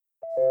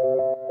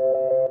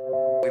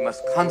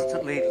must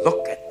constantly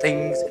look at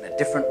things in a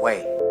different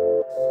way.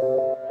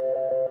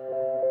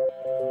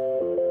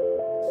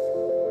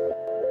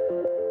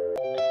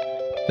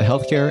 The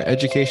Healthcare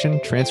Education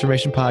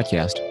Transformation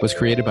Podcast was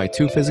created by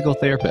two physical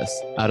therapists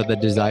out of the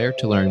desire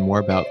to learn more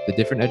about the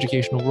different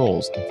educational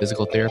roles in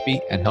physical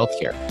therapy and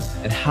healthcare,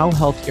 and how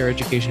healthcare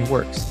education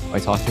works by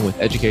talking with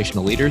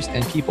educational leaders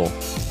and people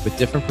with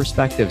different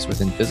perspectives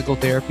within physical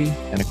therapy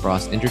and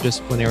across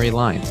interdisciplinary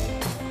lines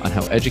on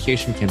how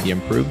education can be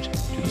improved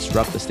to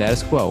disrupt the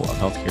status quo of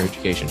healthcare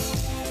education.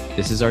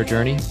 This is our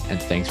journey,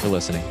 and thanks for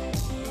listening.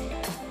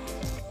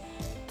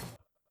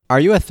 Are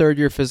you a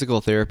third-year physical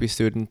therapy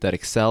student that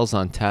excels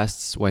on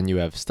tests when you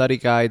have study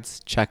guides,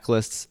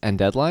 checklists, and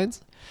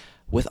deadlines?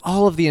 With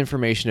all of the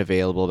information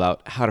available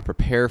about how to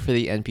prepare for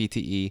the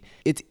NPTE,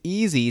 it's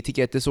easy to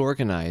get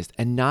disorganized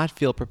and not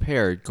feel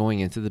prepared going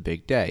into the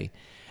big day.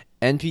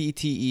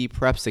 NPTE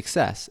Prep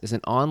Success is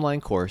an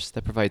online course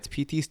that provides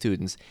PT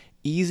students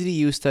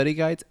easy-to-use study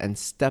guides and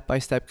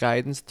step-by-step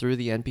guidance through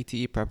the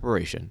NPTE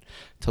preparation.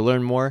 To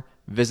learn more,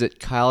 visit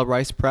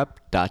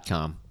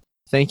kylericeprep.com.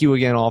 Thank you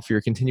again all for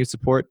your continued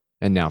support,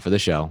 and now for the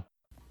show.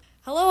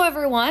 Hello,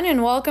 everyone,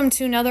 and welcome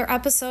to another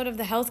episode of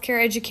the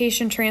Healthcare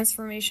Education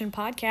Transformation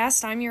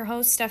Podcast. I'm your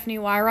host, Stephanie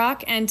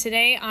Wyrock, and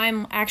today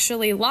I'm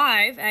actually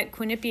live at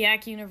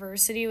Quinnipiac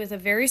University with a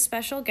very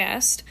special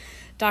guest,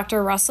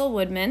 Dr. Russell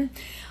Woodman.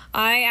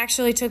 I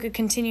actually took a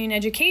continuing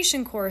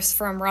education course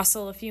from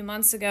Russell a few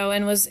months ago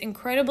and was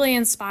incredibly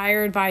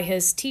inspired by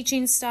his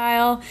teaching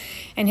style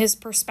and his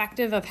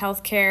perspective of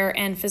healthcare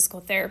and physical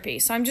therapy.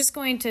 So I'm just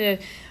going to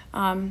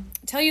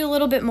tell you a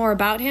little bit more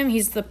about him.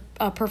 He's the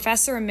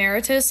professor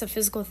emeritus of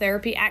physical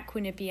therapy at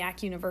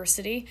Quinnipiac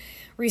University,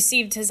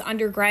 received his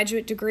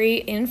undergraduate degree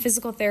in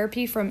physical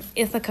therapy from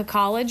Ithaca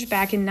College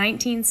back in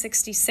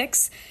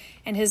 1966,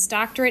 and his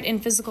doctorate in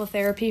physical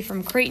therapy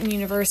from Creighton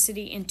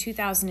University in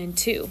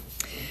 2002.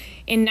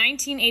 In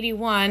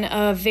 1981,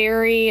 a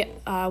very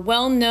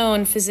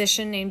well-known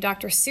physician named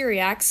Dr.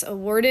 Cyriax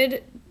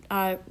awarded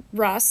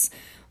Russ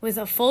with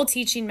a full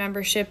teaching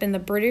membership in the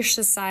British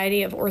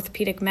Society of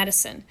Orthopedic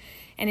Medicine.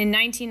 And in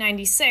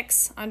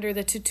 1996, under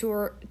the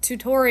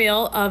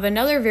tutorial of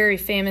another very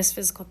famous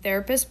physical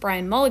therapist,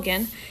 Brian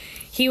Mulligan,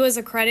 he was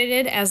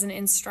accredited as an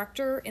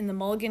instructor in the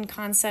Mulligan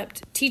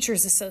Concept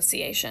Teachers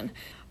Association.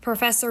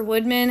 Professor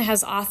Woodman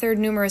has authored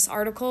numerous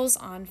articles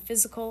on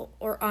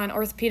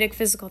orthopedic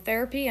physical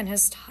therapy and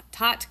has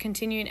taught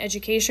continuing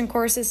education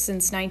courses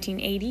since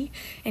 1980,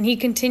 and he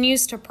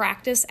continues to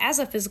practice as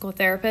a physical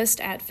therapist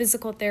at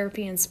physical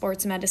therapy and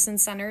sports medicine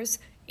centers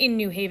in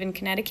New Haven,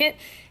 Connecticut,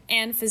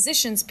 and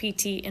Physicians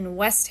PT in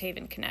West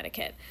Haven,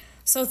 Connecticut.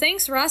 So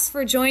thanks, Russ,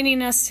 for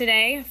joining us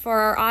today. For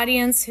our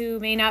audience who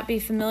may not be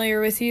familiar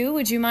with you,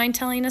 would you mind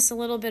telling us a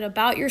little bit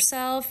about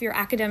yourself, your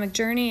academic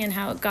journey, and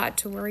how it got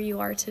to where you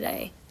are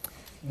today?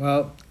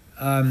 Well,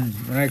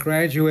 when I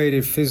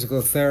graduated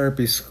physical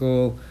therapy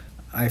school,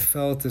 I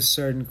felt a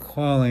certain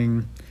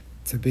calling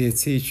to be a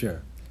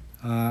teacher.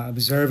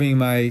 Observing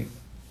my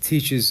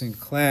teachers in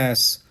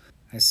class,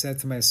 I said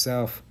to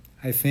myself,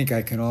 I think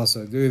I can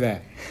also do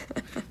that.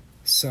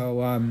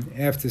 So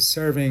after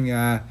serving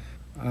in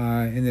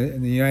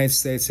the United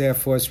States Air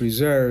Force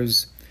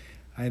Reserves,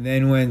 I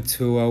then went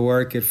to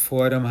work at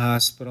Fordham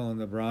Hospital in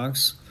the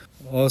Bronx,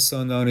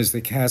 also known as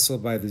the Castle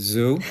by the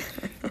Zoo,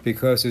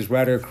 because it's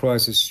right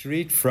across the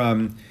street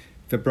from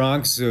the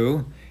Bronx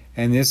Zoo,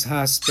 and this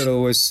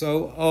hospital was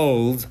so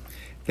old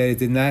that it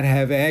did not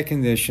have air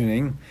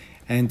conditioning,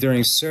 and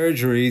during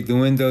surgery the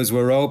windows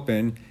were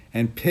open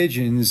and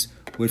pigeons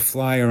would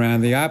fly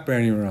around the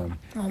operating room.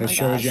 Oh, that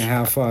shows you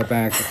how far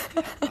back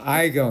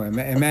I go.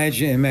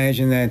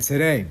 Imagine that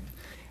today.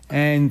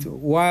 And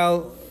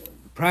while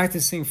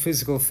practicing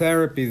physical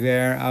therapy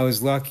there, I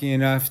was lucky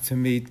enough to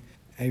meet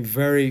a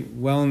very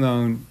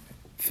well-known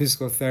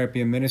physical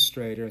therapy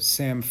administrator,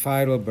 Sam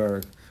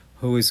Feidelberg,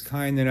 who was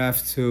kind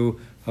enough to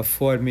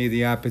afford me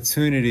the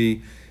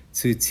opportunity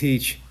to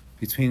teach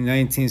between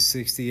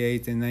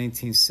 1968 and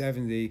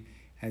 1970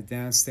 at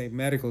Downstate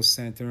Medical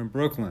Center in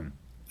Brooklyn.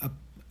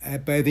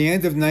 By the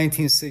end of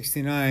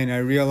 1969, I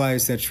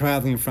realized that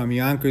traveling from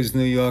Yonkers,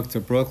 New York to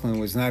Brooklyn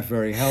was not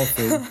very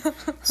healthy.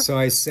 So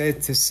I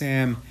said to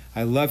Sam,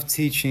 I love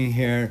teaching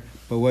here,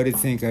 but what do you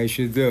think I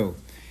should do?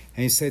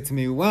 And he said to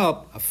me,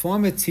 well, a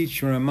former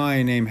teacher of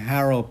mine named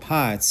Harold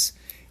Potts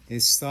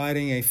is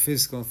starting a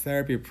physical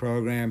therapy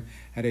program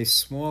at a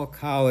small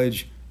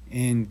college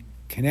in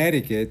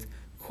Connecticut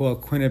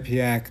called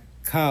Quinnipiac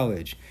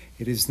College.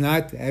 It is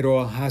not at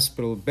all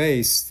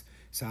hospital-based,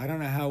 so I don't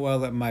know how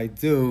well it might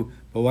do,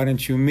 but why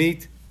don't you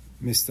meet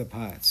Mr.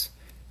 Potts?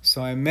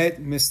 So I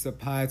met Mr.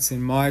 Potts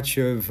in March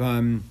of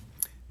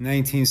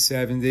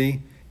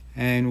 1970,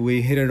 and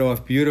we hit it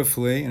off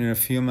beautifully, and a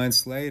few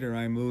months later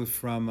I moved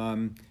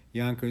from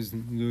Yonkers,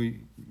 New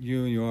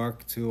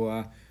York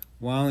to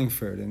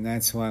Wallingford, and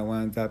that's how I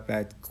wound up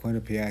at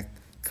Quinnipiac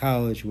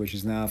College, which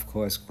is now, of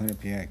course,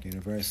 Quinnipiac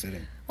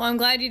University. Well, I'm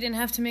glad you didn't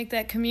have to make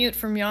that commute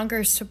from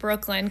Yonkers to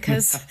Brooklyn,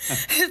 because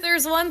if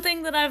there's one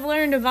thing that I've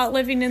learned about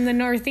living in the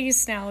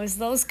Northeast now is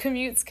those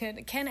commutes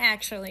can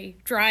actually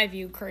drive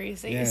you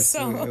crazy. Yes,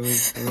 So, it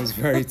was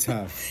very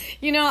tough.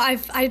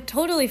 I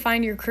totally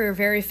find your career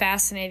very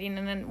fascinating,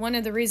 and then one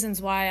of the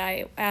reasons why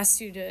I asked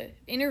you to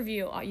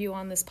interview you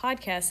on this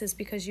podcast is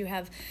because you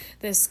have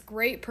this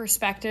great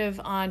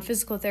perspective on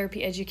physical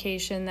therapy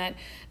education that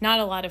not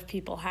a lot of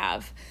people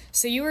have.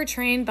 So you were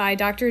trained by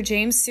Dr.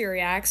 James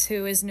Syriacs,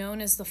 who is known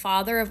as the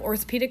father of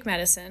orthopedic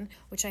medicine,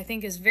 which I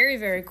think is very,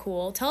 very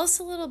cool. Tell us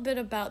a little bit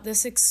about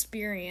this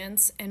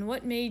experience and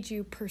what made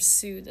you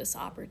pursue this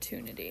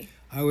opportunity.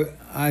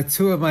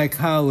 Two of my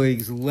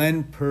colleagues,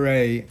 Len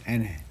Perret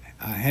and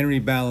Henry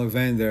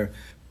Ballavender,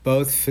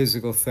 both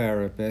physical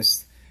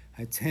therapists,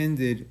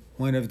 attended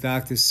one of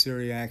Dr.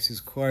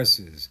 Syriacs'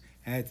 courses.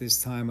 At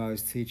this time, I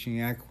was teaching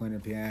at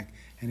Quinnipiac,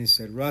 and he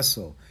said,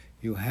 Russell,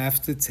 you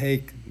have to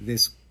take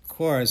this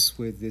course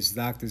with this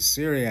Dr.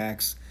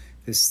 Syriacs.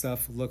 This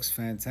stuff looks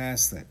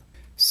fantastic.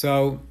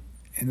 So,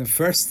 in the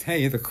first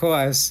day of the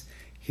course,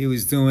 he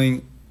was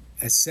doing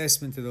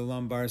assessment of the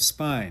lumbar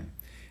spine.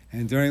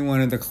 And during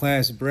one of the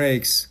class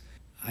breaks,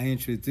 I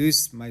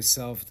introduced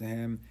myself to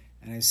him,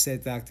 and I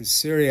said, Dr.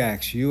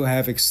 Syriacs, you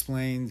have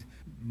explained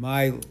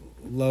my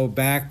low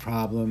back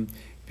problem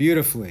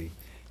beautifully.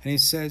 And he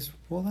says,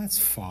 well, that's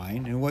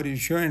fine. And what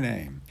is your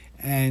name?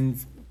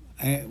 And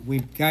we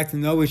got to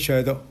know each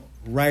other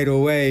right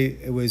away.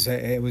 It was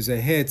a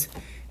hit.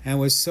 And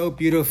what's so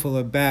beautiful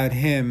about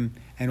him,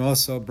 and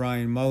also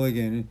Brian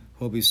Mulligan,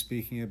 who we'll be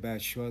speaking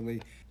about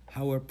shortly,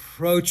 how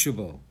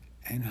approachable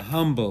and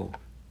humble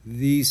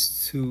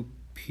these two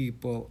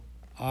people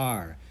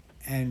are.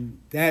 And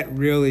that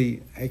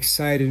really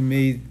excited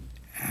me,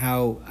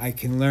 how I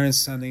can learn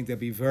something that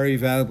be very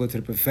valuable to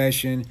the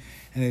profession,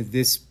 and that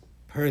this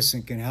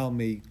person can help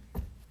me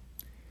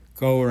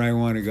go where I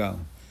want to go.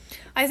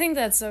 I think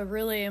that's a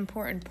really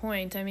important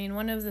point. I mean,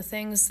 one of the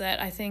things that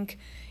I think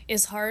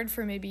is hard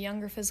for maybe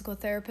younger physical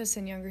therapists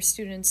and younger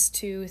students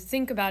to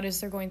think about as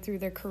they're going through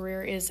their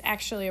career is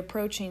actually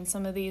approaching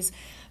some of these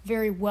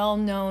very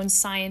well-known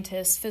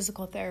scientists,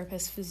 physical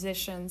therapists,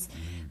 physicians.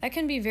 That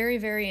can be very,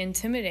 very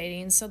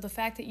intimidating. So the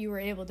fact that you were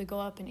able to go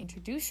up and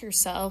introduce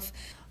yourself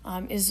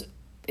is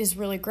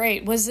really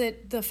great. Was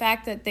it the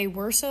fact that they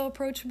were so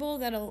approachable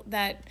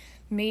that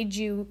made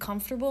you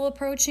comfortable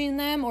approaching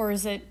them, or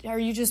are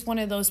you just one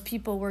of those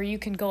people where you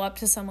can go up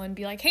to someone and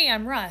be like, hey,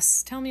 I'm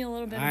Russ, tell me a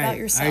little bit about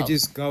yourself? I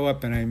just go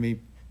up and I meet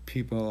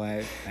people.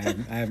 I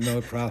have no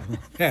problem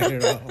with that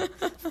at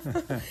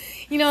all.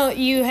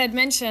 You had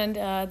mentioned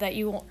that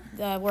you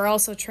were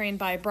also trained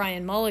by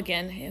Brian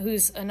Mulligan,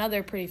 who's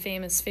another pretty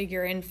famous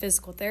figure in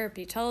physical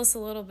therapy. Tell us a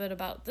little bit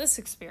about this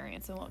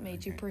experience and what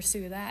made you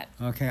pursue that.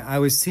 Okay, I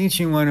was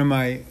teaching one of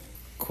my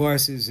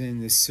courses in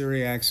the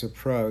Syriacs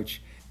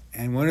approach,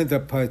 and one of the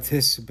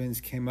participants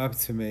came up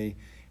to me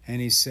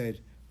and he said,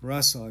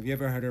 Russell, have you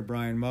ever heard of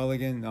Brian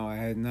Mulligan? No, I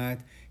had not.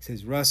 He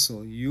says,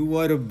 Russell, you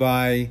ought to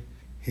buy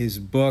his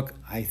book.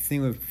 I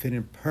think it would fit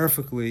in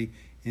perfectly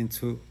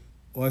into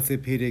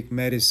orthopedic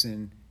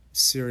medicine,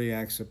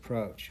 Syriacs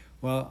approach.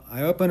 Well,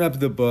 I opened up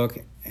the book,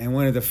 and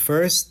one of the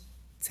first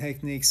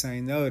techniques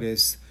I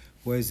noticed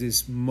was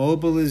this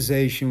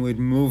mobilization with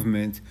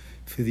movement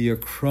for the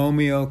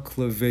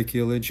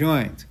acromioclavicular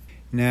joint.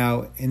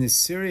 Now, in the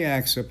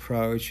Syriacs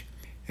approach,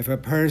 if a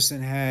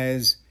person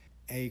has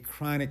a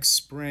chronic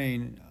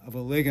sprain of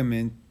a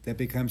ligament that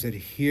becomes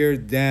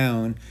adhered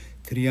down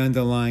to the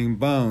underlying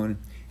bone,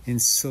 in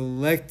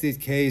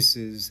selected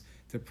cases,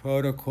 the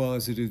protocol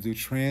is to do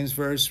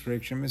transverse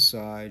friction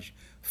massage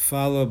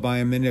followed by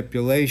a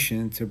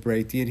manipulation to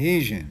break the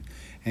adhesion.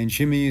 And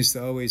Jimmy used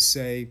to always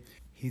say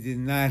he did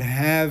not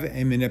have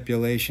a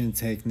manipulation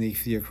technique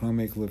for the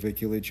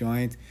acromioclavicular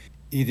joint.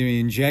 Either you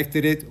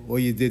injected it or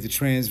you did the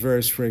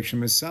transverse friction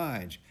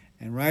massage.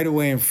 And right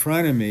away in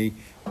front of me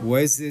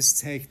was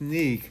this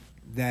technique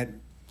that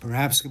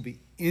perhaps could be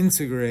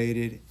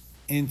integrated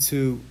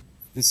into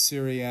the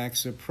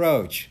Syriacs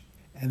approach.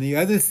 And the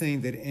other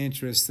thing that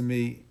interested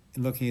me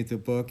in looking at the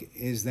book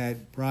is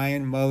that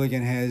Brian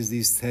Mulligan has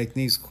these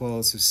techniques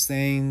called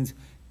sustained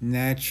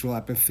natural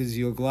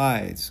epiphyseal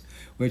glides,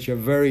 which are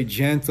very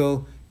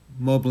gentle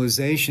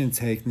mobilization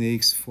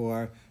techniques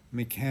for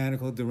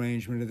mechanical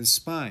derangement of the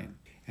spine.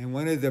 And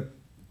one of the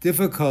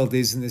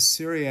difficulties in the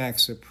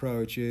Syriacs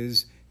approach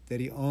is that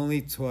he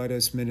only taught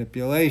us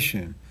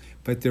manipulation.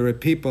 But there are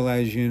people,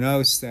 as you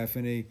know,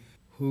 Stephanie,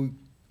 who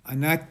are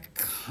not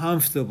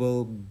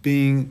comfortable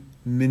being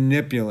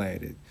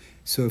manipulated.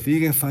 So if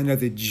you can find out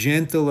the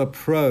gentle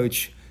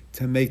approach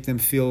to make them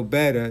feel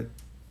better,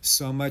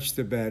 so much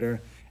the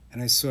better.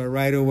 And I saw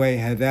right away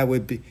how that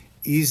would be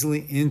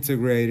easily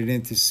integrated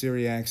into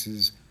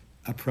Syriacs'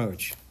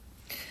 approach.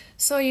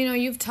 So,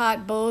 you've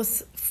taught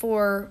both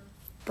for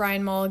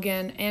Brian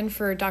Mulligan and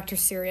for Dr.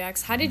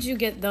 Syriacs. How did you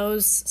get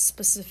those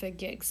specific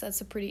gigs?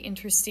 Those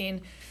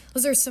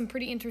are some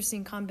pretty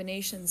interesting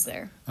combinations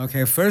there.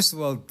 Okay, first of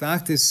all,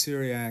 Dr.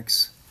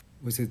 Syriacs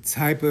was a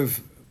type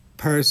of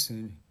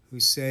person who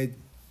said,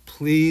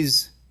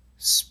 please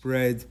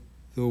spread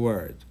the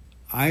word.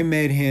 I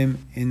met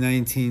him in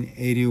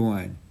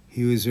 1981.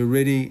 He was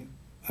already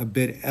a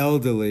bit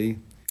elderly,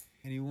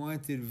 and he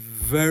wanted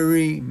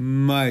very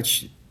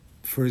much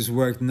for his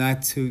work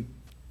not to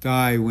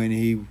die when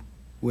he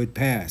would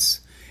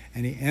pass.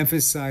 And he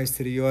emphasized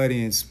to the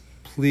audience,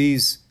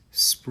 please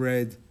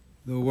spread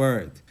the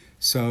word.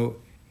 So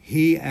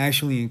he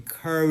actually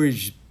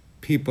encouraged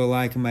people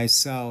like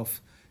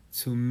myself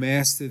to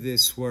master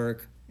this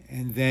work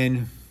and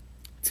then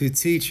to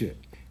teach it.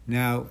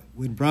 Now,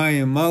 with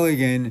Brian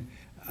Mulligan,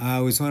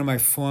 was one of my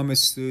former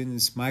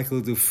students,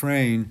 Michael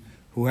Dufresne,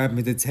 who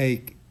happened to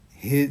take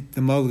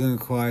the Mulligan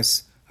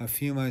course a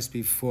few months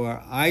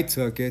before I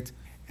took it.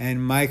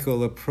 And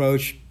Michael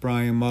approached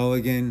Brian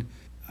Mulligan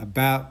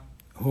about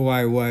who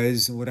I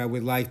was and what I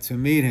would like to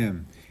meet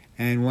him.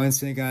 And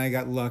once again, I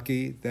got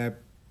lucky that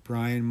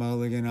Brian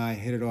Mulligan and I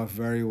hit it off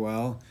very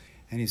well.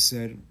 And he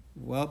said,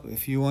 well,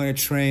 if you want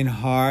to train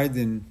hard,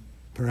 then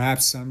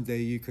perhaps someday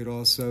you could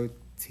also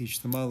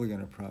teach the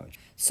Mulligan approach.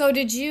 So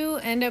did you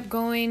end up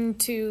going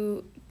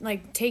to,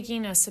 like,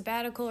 taking a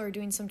sabbatical or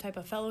doing some type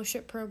of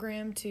fellowship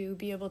program to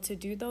be able to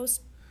do those?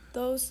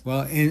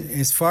 Well,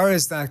 as far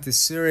as Dr.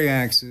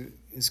 Syriac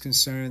is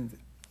concerned,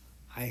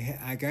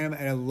 I got him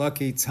at a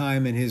lucky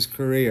time in his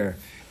career.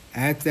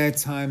 At that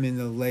time in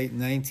the late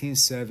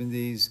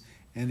 1970s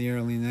and the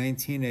early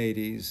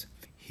 1980s,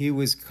 he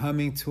was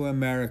coming to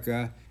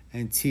America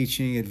and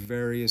teaching at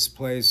various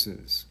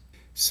places.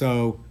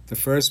 So the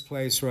first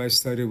place where I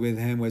studied with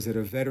him was at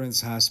a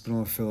veterans hospital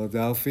in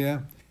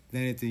Philadelphia,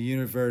 then at the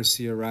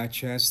University of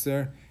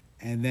Rochester,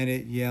 and then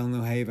at Yale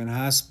New Haven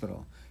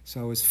Hospital.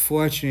 So I was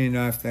fortunate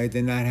enough that I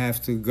did not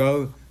have to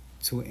go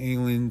to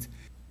England,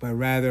 but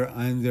rather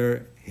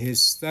under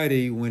his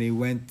study when he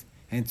went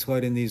and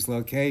taught in these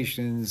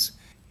locations,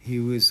 he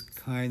was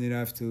kind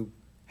enough to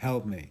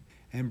help me.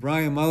 And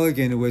Brian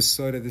Mulligan was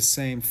sort of the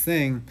same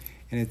thing,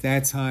 and at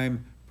that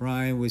time,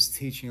 Brian was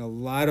teaching a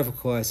lot of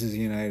courses in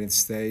the United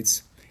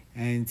States,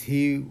 and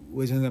he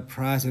was in the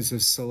process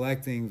of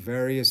selecting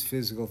various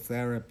physical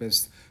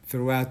therapists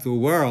throughout the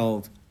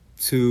world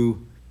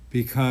to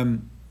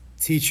become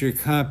teacher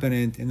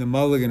competent in the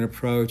Mulligan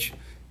approach.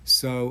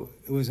 So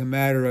it was a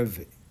matter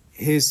of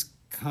his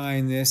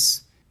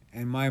kindness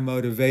and my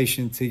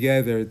motivation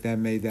together that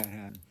made that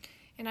happen.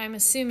 And I'm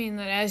assuming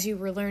that as you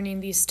were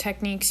learning these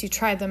techniques, you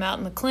tried them out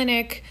in the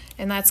clinic,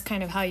 and that's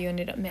kind of how you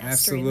ended up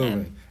mastering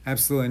them.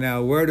 Absolutely. Now,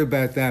 a word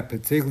about that,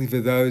 particularly for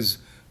those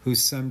who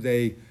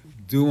someday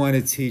do want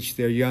to teach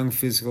their young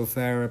physical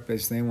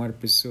therapists, they want to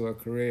pursue a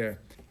career.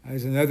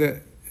 There's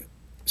another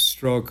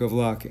stroke of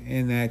luck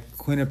in that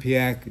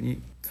Quinnipiac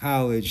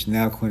College,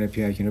 now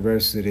Quinnipiac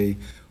University,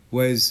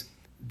 was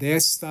their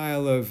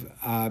style of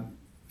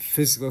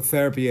physical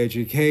therapy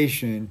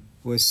education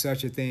was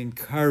such that they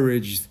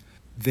encouraged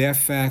their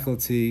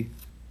faculty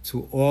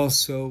to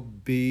also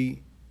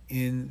be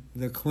in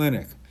the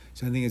clinic.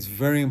 So I think it's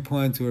very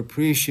important to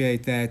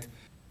appreciate that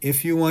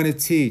if you want to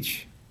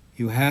teach,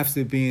 you have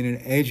to be in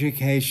an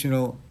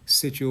educational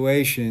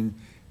situation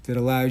that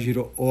allows you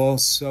to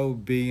also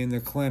be in the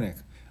clinic.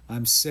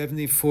 I'm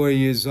 74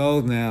 years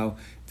old now.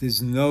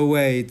 There's no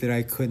way that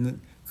I could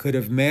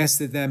have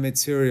mastered that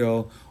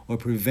material or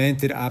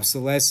prevented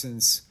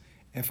obsolescence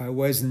if I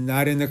was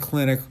not in the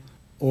clinic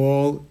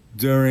all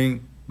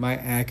during my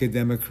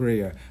academic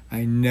career.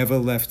 I never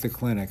left the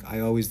clinic. I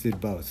always did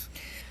both.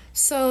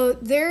 So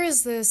there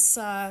is this,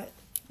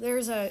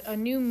 there's a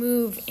new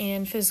move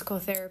in physical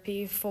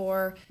therapy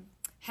for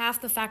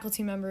half the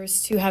faculty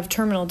members to have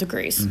terminal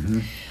degrees.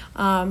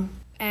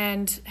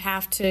 And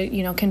have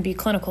to, can be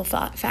clinical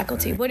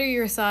faculty. Right. What are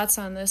your thoughts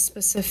on this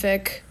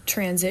specific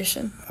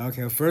transition?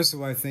 Okay, well, first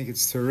of all, I think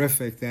it's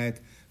terrific that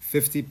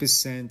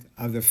 50%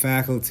 of the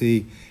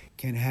faculty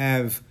can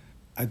have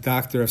a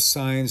Doctor of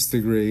Science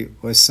degree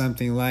or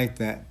something like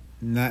that,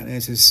 not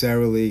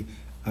necessarily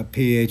a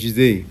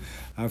PhD.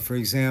 For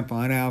example,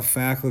 on our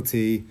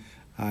faculty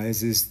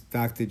is this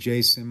Dr.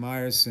 Jason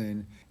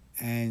Meyerson,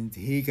 and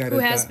he got who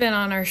has been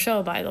on our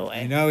show, by the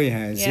way. I know he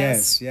has.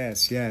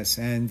 Yes.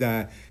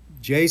 And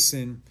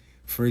Jason,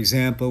 for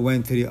example,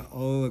 went to the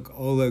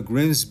Ola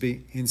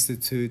Grimsby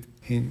Institute.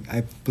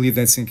 I believe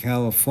that's in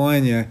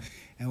California.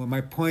 And what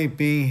my point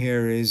being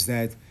here is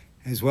that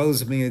as well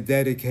as being a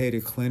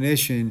dedicated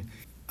clinician,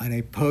 on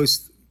a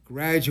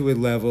postgraduate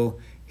level,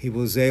 he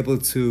was able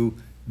to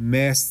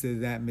master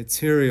that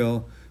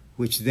material,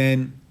 which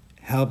then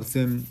helped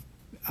him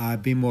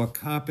be more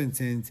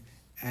competent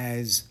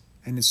as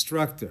an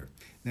instructor.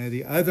 Now,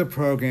 the other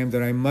program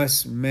that I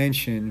must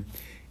mention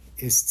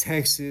is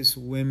Texas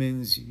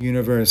Women's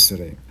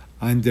University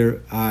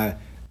under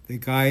the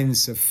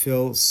guidance of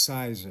Phil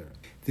Sizer.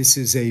 This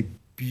is a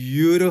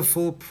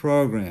beautiful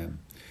program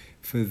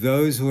for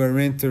those who are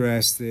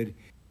interested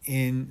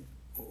in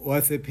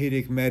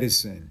orthopedic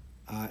medicine.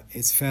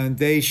 Its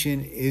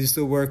foundation is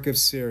the work of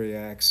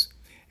Syriacs,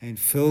 and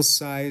Phil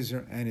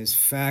Sizer and his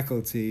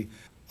faculty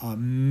are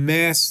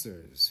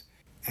masters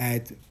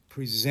at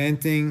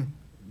presenting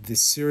the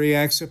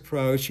Syriacs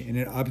approach in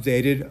an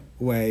updated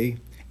way,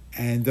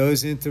 and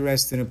those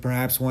interested in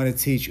perhaps want to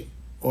teach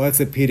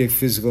orthopedic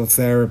physical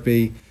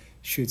therapy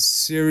should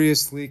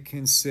seriously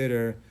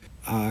consider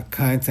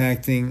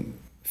contacting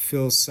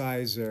Phil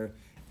Sizer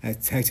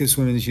at Texas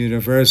Women's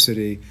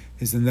University.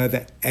 Is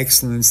another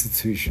excellent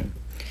institution.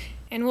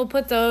 And we'll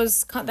put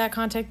that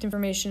contact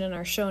information in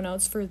our show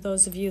notes for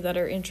those of you that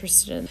are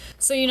interested.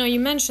 So, you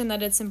mentioned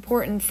that it's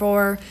important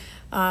for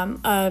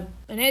an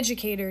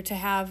educator to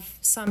have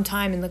some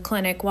time in the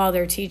clinic while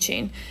they're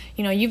teaching.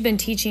 You've been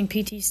teaching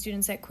PT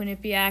students at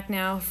Quinnipiac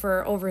now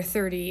for over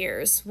 30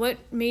 years. What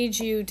made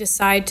you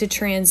decide to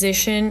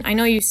transition? I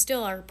know you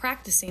still are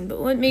practicing,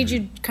 but what made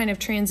you kind of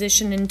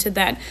transition into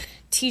that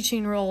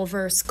teaching role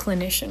versus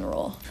clinician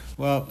role?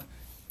 Well,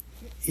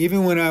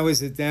 even when I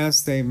was at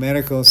Downstate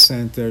Medical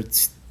Center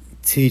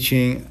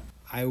teaching,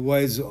 I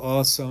was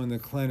also in the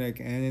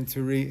clinic. And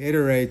to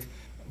reiterate,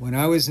 when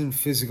I was in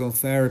physical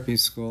therapy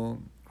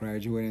school,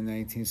 graduated in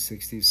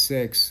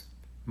 1966,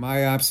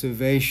 my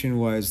observation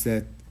was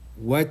that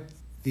what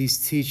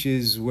these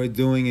teachers were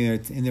doing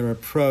in their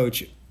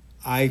approach,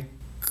 I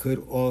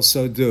could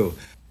also do.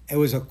 It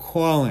was a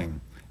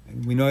calling.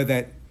 We know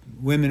that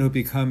women who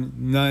become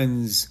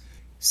nuns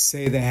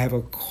say they have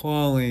a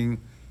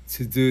calling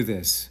to do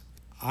this.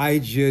 I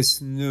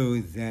just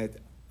knew that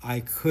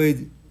I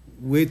could,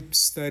 with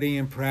study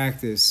and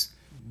practice,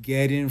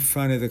 get in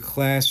front of the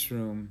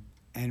classroom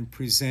and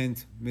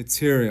present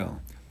material.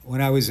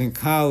 When I was in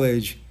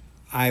college,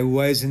 I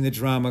was in the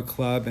drama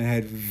club and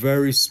had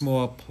very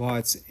small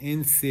parts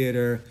in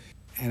theater,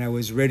 and I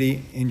was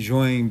really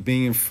enjoying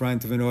being in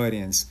front of an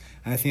audience.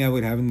 I think I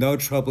would have no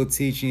trouble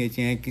teaching at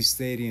Yankee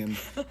Stadium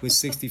with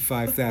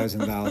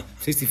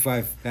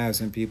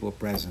 65,000 people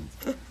present.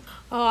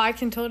 Oh, I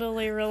can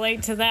totally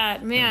relate to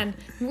that. Man,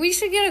 we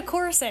should get a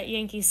course at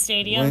Yankee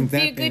Stadium. Wouldn't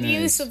that be a good be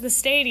nice? use of the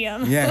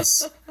stadium.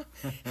 Yes.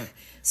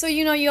 So,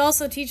 you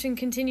also teach in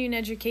continuing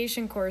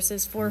education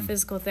courses for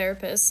physical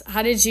therapists.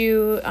 How did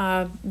you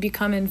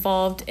become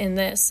involved in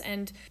this?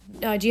 And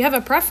do you have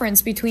a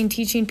preference between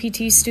teaching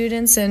PT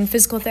students and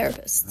physical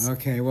therapists?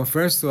 Okay, well,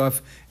 first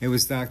off, it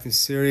was Dr.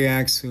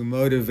 Syriacs who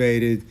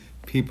motivated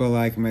people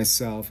like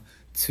myself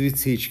to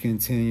teach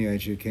continuing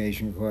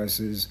education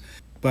courses.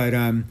 But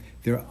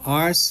there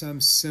are some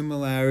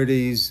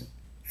similarities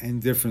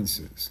and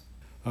differences.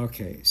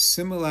 Okay,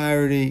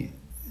 similarity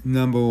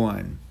number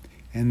one,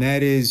 and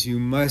that is you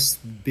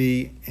must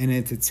be an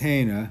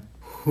entertainer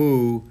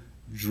who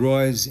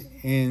draws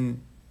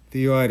in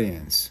the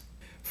audience.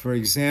 For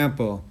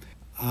example,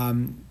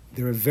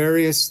 there are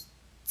various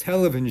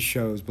television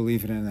shows,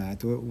 believe it or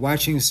not.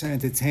 Watching some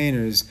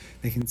entertainers,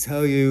 they can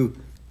tell you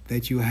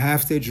that you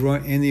have to draw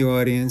in the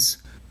audience,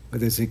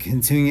 whether it's a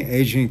continuing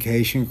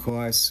education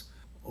course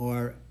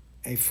or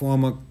a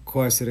formal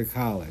course at a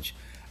college.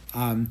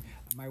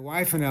 My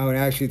wife and I were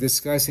actually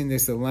discussing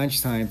this at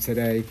lunchtime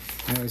today,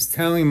 and I was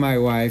telling my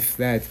wife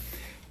that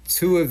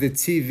two of the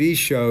TV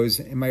shows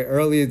in my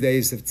earlier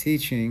days of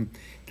teaching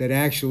that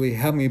actually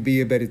helped me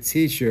be a better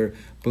teacher,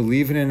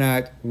 believe it or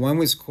not, one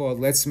was called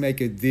Let's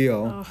Make a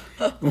Deal,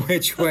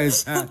 which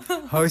was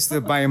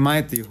hosted by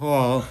Monty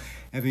Hall.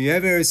 Have you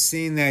ever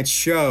seen that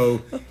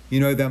show? You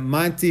know that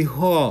Monty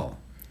Hall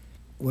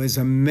was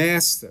a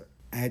master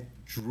at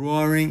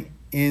drawing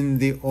in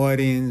the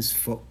audience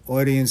for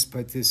audience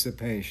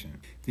participation.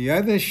 The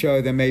other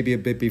show that may be a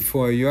bit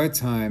before your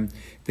time,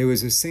 there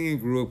was a singing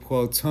group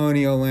called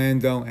Tony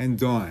Orlando and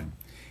Dawn.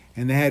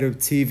 And they had a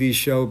TV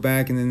show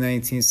back in the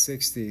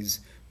 1960s.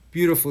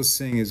 Beautiful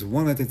singers,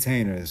 well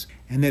entertainers.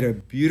 And they had a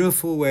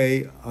beautiful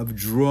way of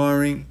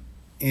drawing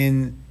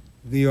in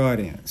the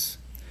audience.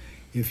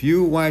 If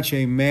you watch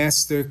a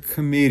master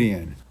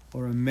comedian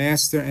or a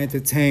master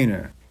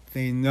entertainer,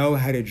 they know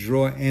how to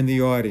draw in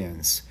the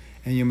audience.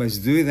 And you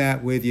must do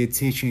that whether you're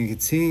teaching a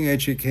continuing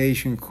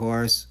education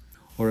course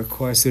or a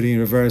course at a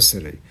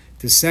university.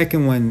 The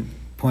second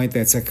point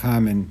that's a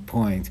common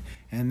point,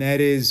 and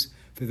that is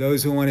for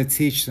those who want to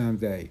teach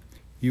someday,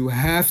 you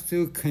have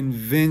to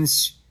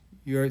convince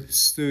your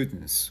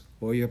students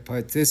or your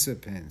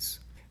participants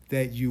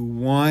that you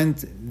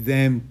want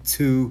them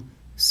to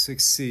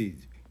succeed.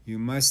 You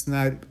must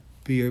not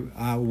be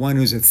one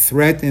who's a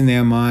threat in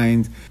their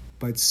mind,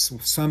 but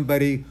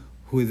somebody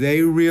who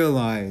they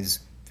realize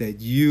that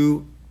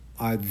you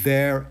are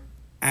their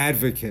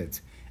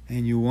advocate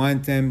and you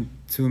want them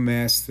to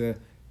master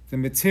the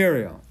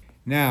material.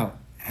 Now,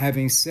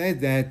 having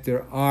said that,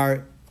 there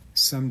are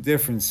some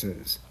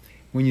differences.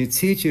 When you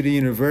teach at a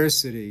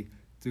university,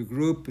 the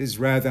group is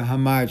rather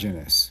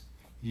homogeneous.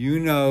 You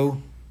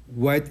know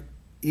what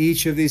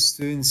each of these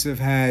students have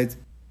had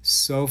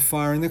so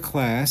far in the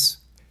class,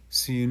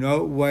 so you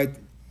know what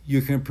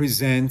you can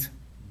present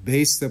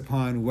based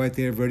upon what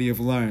they already have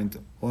learned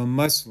or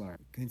must learn.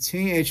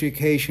 Continuing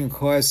education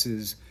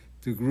courses,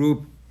 the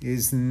group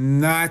is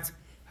not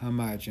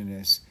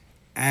homogeneous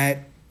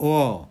at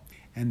all.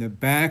 And the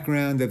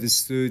background of the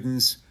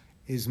students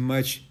is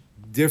much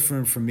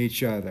different from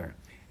each other.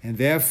 And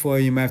therefore,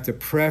 you have to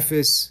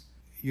preface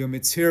your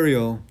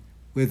material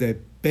with a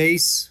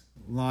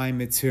baseline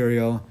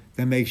material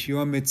that makes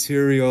your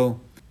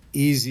material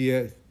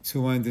easier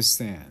to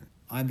understand.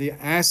 On the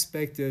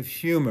aspect of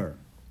humor,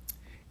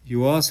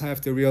 you also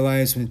have to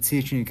realize when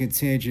teaching a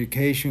continuing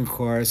education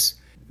course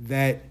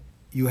that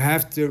you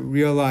have to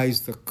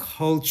realize the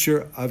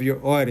culture of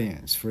your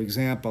audience. For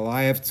example,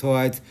 I have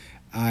taught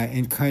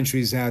in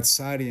countries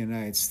outside the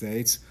United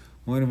States,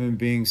 one of them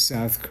being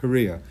South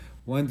Korea.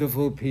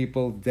 Wonderful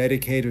people,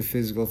 dedicated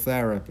physical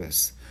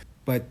therapists.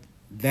 But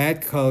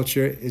that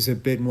culture is a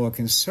bit more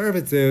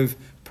conservative,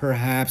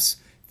 perhaps,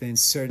 than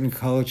certain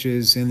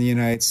cultures in the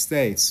United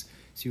States.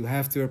 So you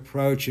have to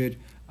approach it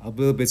a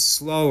little bit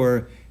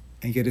slower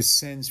and get a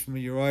sense from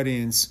your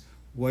audience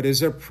what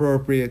is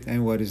appropriate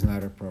and what is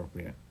not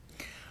appropriate.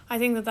 I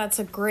think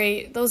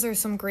those are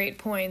some great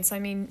points. I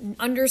mean,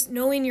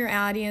 knowing your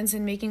audience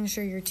and making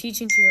sure you're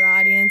teaching to your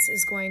audience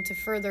is going to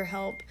further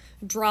help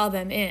draw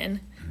them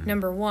in,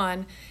 number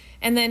one.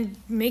 And then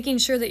making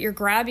sure that you're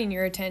grabbing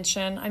your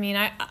attention. I mean,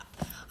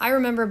 I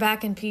remember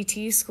back in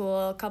PT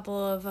school, a couple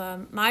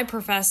of my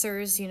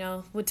professors,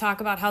 would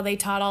talk about how they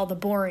taught all the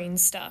boring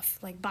stuff,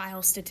 like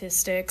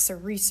biostatistics or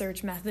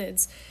research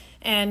methods.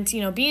 And,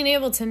 being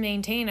able to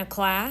maintain a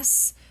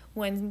class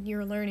when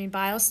you're learning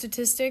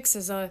biostatistics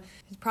is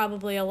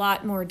probably a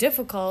lot more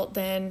difficult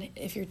than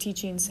if you're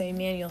teaching, say,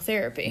 manual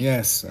therapy.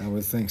 Yes, I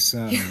would think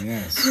so,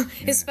 yes.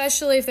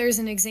 Especially if there's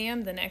an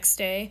exam the next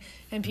day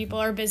and people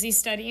are busy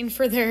studying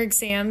for their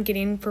exam,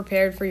 getting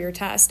prepared for your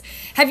test.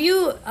 How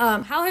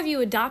have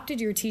you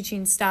adopted your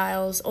teaching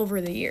styles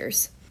over the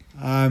years?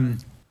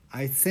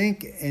 I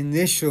think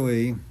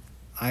initially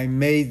I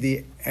made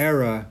the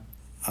error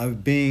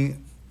of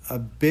being a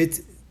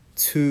bit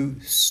too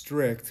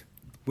strict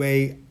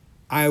way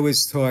I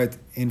was taught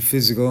in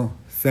physical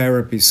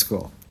therapy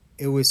school.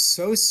 It was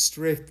so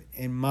strict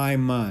in my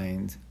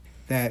mind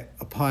that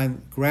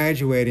upon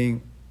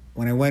graduating,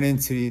 when I went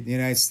into the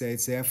United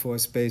States Air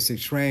Force basic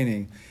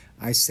training,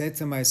 I said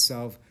to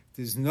myself,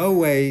 there's no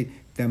way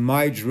that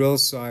my drill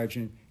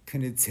sergeant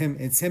can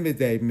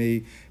intimidate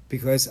me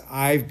because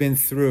I've been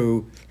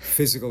through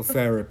physical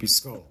therapy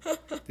school.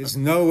 There's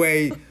no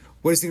way.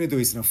 What is he going to do?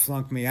 He's going to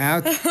flunk me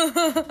out?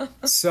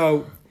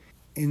 So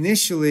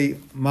initially,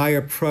 my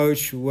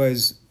approach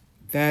was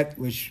that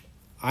which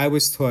I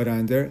was taught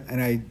under,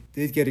 and I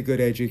did get a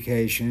good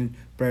education,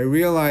 but I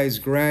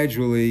realized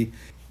gradually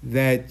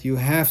that you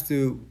have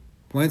to,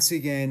 once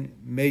again,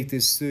 make the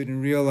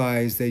student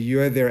realize that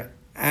you're their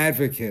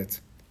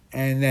advocate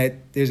and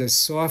that there's a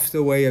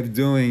softer way of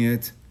doing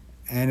it.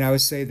 And I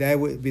would say that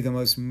would be the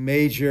most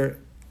major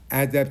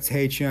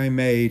adaptation I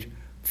made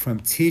from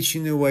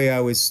teaching the way I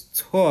was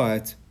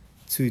taught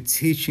to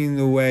teaching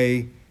the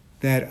way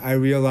that I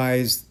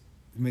realized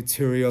the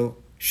material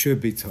should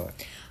be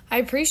taught. I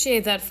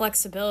appreciate that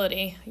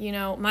flexibility.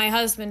 My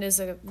husband is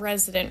a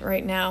resident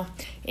right now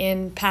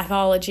in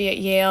pathology at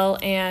Yale,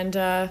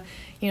 and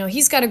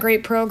he's got a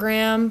great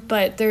program,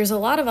 but there's a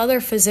lot of other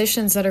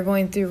physicians that are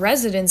going through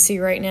residency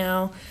right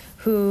now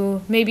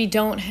who maybe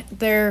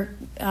their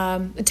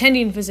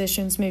attending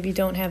physicians maybe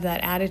don't have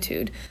that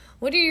attitude.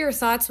 What are your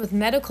thoughts with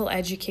medical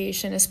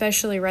education,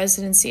 especially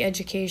residency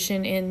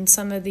education, in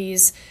some of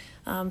these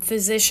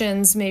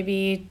physicians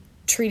maybe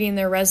treating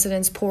their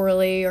residents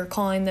poorly or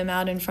calling them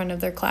out in front of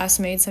their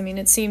classmates? I mean,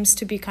 it seems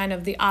to be kind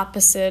of the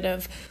opposite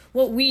of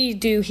what we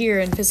do here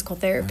in physical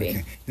therapy.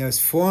 Okay. Now, as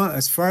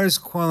far as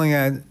calling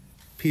out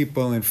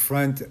people in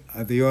front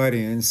of the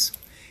audience,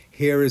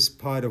 here is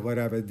part of what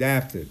I've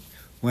adapted.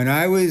 When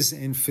I was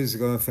in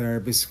physical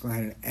therapy school, I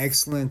had an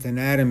excellent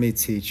anatomy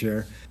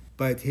teacher,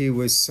 but he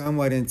was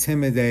somewhat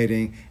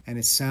intimidating, and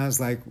it sounds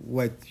like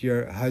what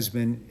your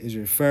husband is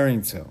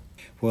referring to.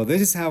 Well, this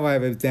is how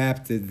I've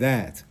adapted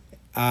that.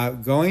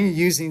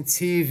 Using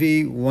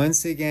TV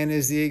once again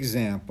as the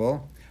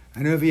example. I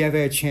don't know if you ever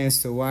had a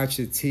chance to watch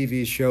the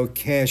TV show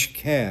Cash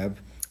Cab.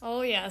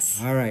 Oh,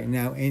 yes. All right.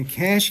 Now, in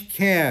Cash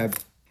Cab,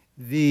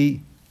 the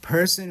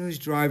person who's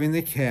driving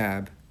the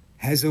cab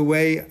has a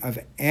way of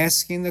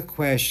asking the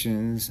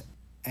questions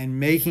and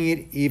making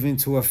it even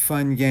to a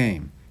fun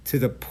game, to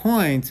the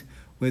point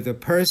where the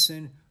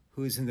person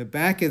who's in the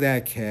back of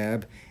that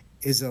cab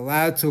is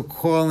allowed to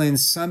call in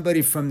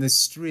somebody from the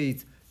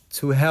street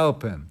to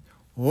help him.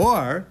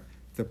 Or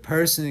the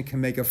person can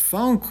make a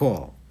phone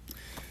call.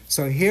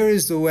 So here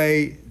is the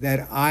way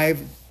that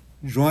I've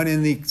drawn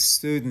in the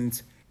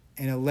student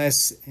in a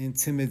less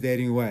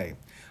intimidating way.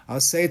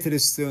 I'll say to the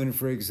student,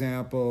 for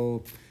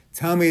example,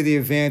 tell me the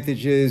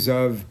advantages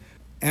of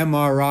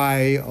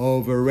MRI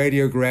over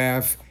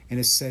radiograph in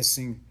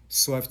assessing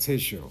soft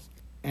tissue.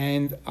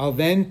 And I'll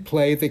then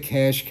play the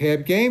cash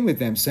cab game with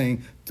them,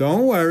 saying,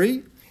 don't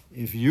worry,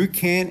 if you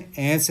can't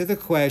answer the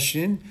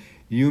question,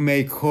 you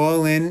may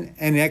call in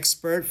an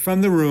expert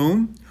from the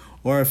room,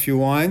 or if you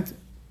want,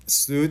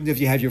 student, if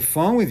you have your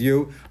phone with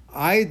you,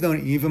 I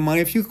don't even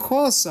mind if you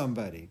call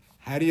somebody.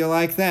 How do you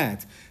like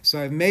that?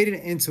 So I've made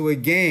it into a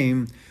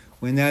game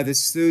when now the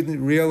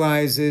student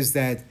realizes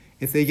that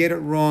if they get it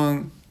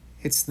wrong,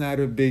 it's not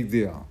a big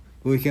deal.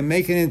 But we can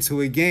make it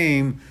into a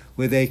game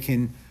where they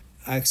can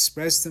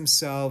express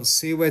themselves,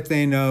 see what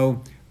they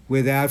know,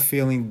 without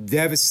feeling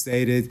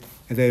devastated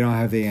if they don't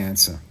have the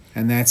answer.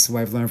 And that's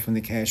what I've learned from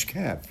the cash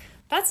cab.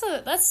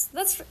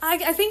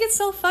 I think it's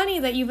so funny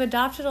that you've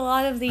adopted a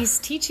lot of these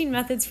teaching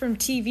methods from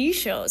TV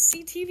shows.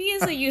 See, TV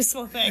is a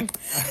useful thing.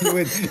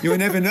 You would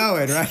never know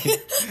it, right?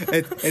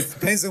 It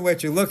depends on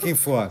what you're looking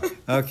for.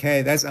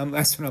 Okay, that's what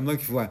I'm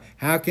looking for.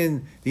 How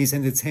can these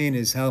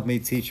entertainers help me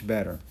teach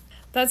better?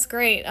 That's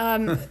great.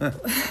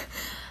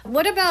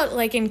 What about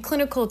like in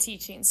clinical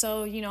teaching?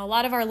 So, a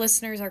lot of our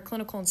listeners are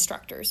clinical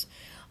instructors.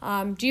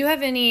 Do you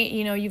have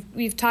any,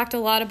 we've talked a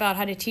lot about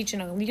how to teach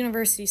in a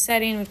university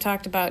setting. We've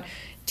talked about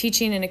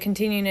teaching in a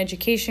continuing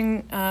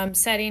education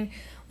setting.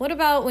 What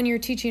about when you're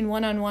teaching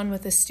one-on-one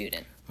with a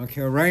student?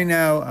 Okay, right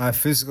now,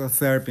 physical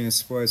therapy and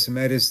sports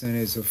medicine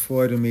has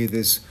afforded me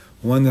this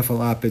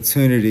wonderful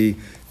opportunity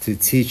to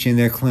teach in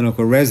their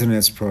clinical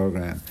residence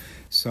program.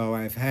 So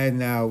I've had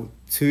now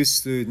 2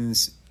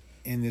 students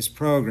in this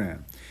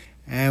program.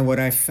 And what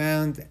I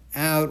found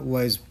out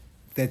was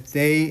that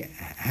they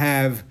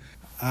have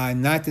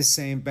not the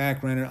same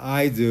background that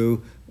I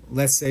do,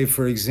 let's say,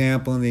 for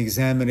example, in the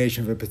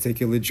examination of a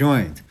particular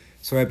joint.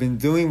 So what I've been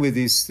doing with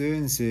these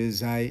students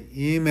is I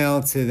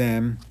email to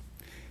them,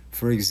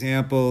 for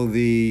example,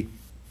 the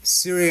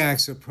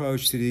celiac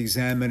approach to the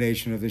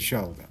examination of the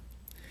shoulder.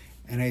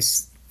 And I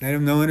let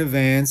them know in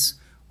advance,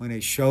 when a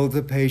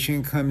shoulder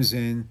patient comes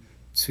in,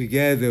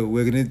 together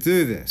we're going to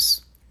do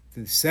this.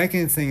 The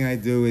second thing I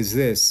do is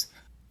this.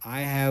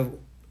 I have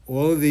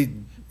all of the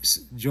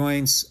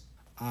joints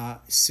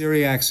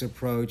celiac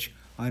approach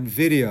on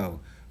video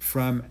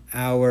from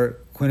our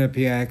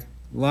Quinnipiac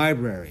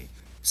library.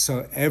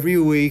 So every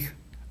week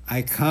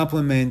I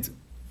complement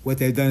what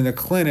they've done in the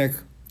clinic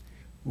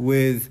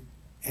with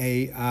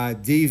a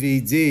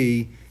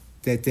DVD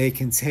that they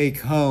can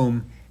take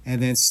home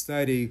and then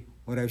study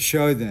what I've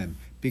showed them.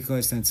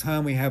 Because the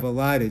time we have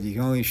allotted, you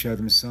can only show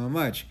them so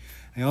much.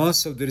 I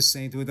also do the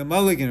same thing with the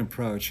Mulligan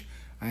approach.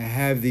 I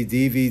have the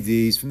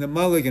DVDs from the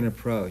Mulligan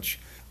approach.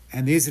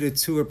 And these are the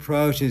 2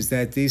 approaches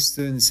that these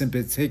students in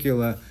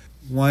particular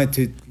want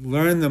to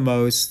learn the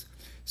most.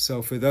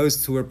 So for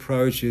those 2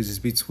 approaches, it's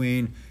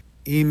between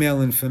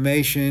email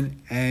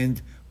information and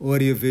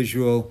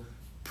audiovisual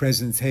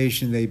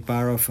presentation they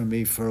borrow from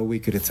me for a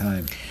week at a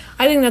time.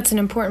 I think that's an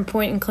important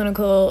point in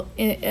clinical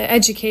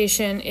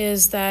education,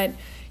 is that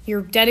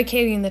you're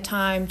dedicating the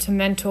time to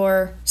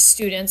mentor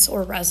students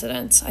or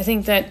residents. I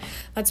think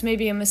that's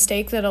maybe a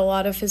mistake that a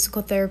lot of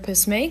physical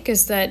therapists make,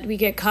 is that we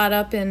get caught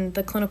up in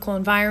the clinical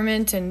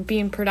environment and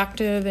being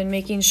productive and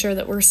making sure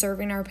that we're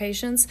serving our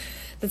patients,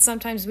 that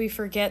sometimes we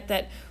forget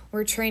that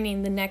we're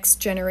training the next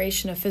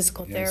generation of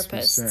physical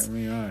therapists. We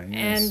certainly are,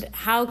 yes. And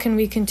how can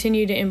we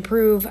continue to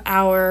improve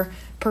our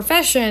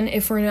profession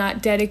if we're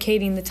not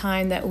dedicating the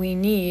time that we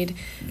need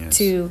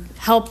to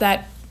help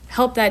that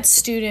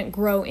student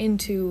grow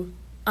into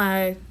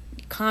a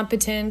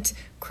competent,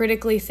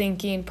 critically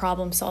thinking,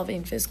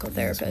 problem-solving physical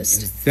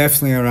therapist? It's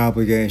definitely our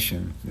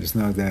obligation. There's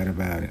no doubt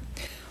about it.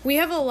 We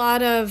have a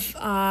lot of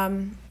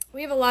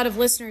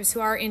listeners who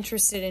are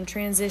interested in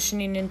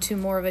transitioning into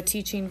more of a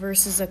teaching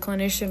versus a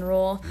clinician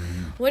role.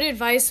 Mm-hmm. What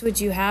advice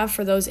would you have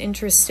for those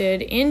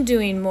interested in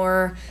doing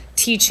more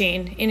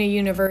teaching in a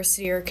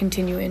university or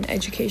continuing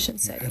education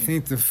setting? I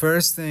think the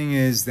first thing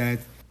is that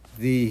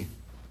the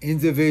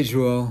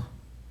individual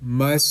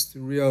must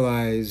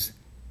realize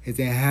that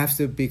they have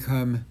to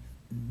become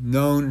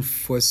known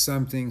for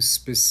something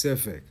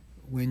specific.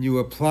 When you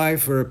apply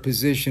for a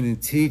position in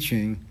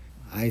teaching,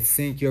 I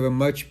think you have a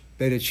much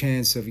better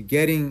chance of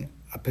getting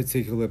a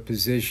particular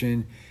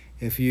position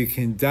if you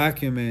can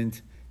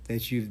document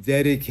that you've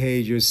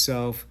dedicated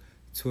yourself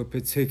to a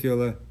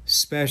particular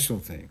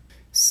specialty.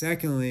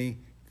 Secondly,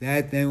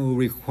 that then will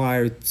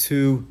require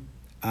 2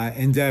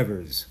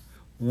 endeavors.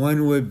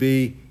 One would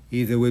be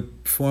either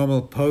with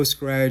formal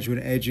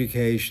postgraduate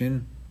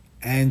education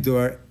and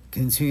or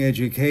continuing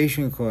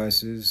education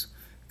courses,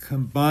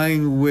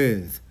 combined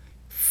with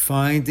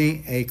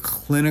finding a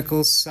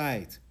clinical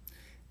site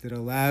that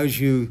allows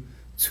you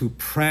to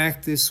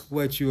practice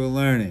what you are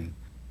learning,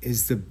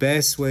 is the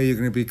best way you're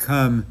going to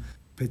become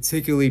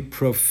particularly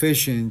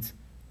proficient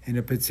in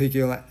a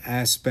particular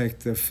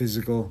aspect of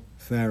physical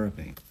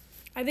therapy.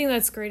 I think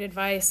that's great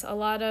advice. A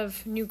lot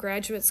of new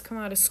graduates come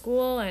out of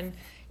school and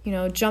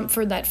jump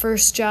for that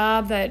first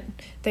job that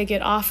they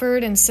get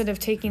offered, instead of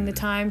taking the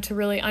time to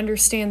really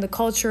understand the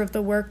culture of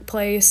the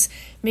workplace,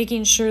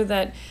 making sure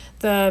that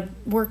the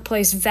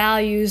workplace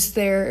values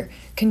their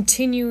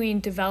continuing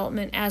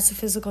development as a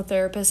physical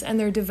therapist and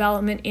their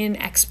development in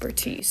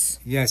expertise.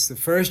 Yes, the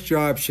first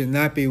job should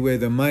not be where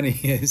the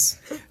money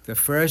is. The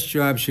first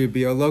job should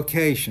be a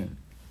location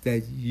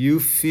that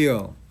you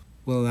feel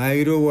will allow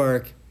you to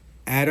work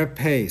at a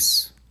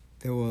pace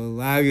that will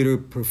allow you to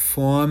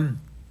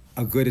perform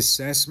a good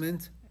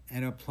assessment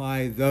and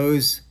apply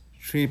those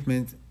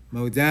treatment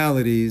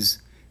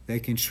modalities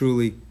that can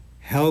truly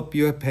help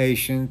your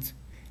patient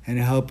and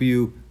help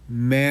you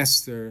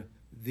master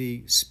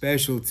the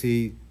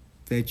specialty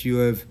that you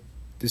have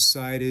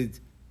decided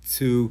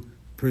to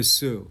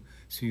pursue.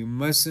 So you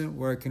mustn't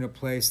work in a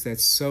place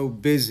that's so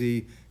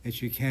busy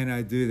that you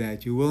cannot do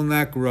that. You will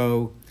not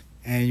grow,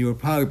 and you will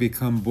probably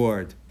become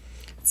bored.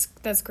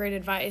 That's great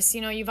advice.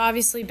 You've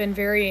obviously been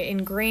very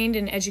ingrained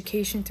in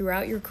education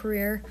throughout your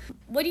career.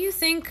 What do you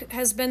think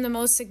has been the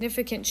most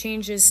significant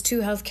changes to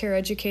healthcare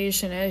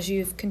education as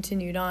you've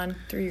continued on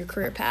through your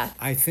career path?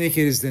 I think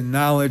it is the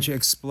knowledge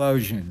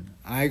explosion.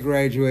 I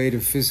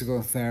graduated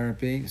physical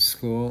therapy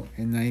school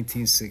in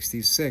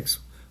 1966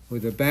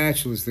 with a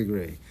bachelor's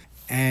degree.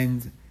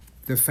 And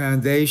the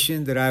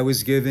foundation that I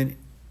was given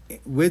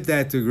with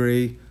that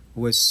degree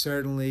was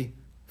certainly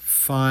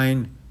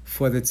fine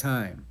for the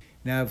time.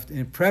 Now,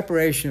 in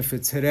preparation for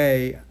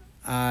today,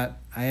 I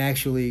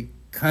actually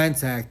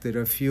contacted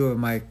a few of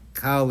my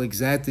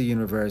colleagues at the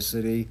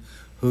university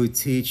who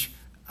teach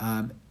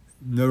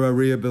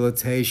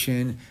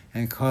neurorehabilitation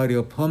and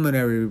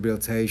cardiopulmonary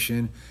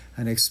rehabilitation,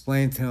 and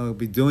explained to them I'll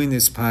be doing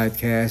this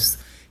podcast.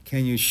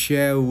 Can you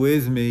share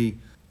with me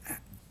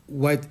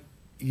what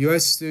your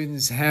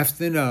students have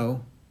to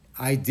know,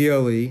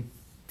 ideally,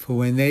 for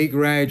when they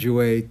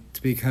graduate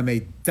to become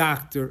a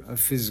doctor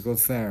of physical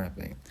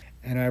therapy?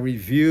 And I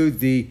reviewed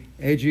the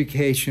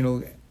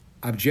educational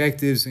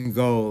objectives and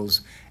goals,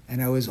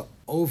 and I was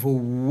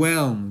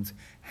overwhelmed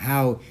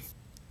how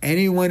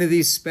any one of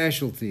these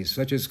specialties,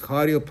 such as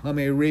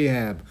cardiopulmonary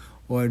rehab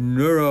or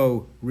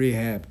neuro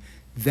rehab,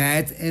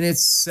 that in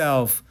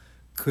itself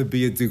could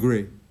be a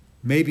degree.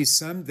 Maybe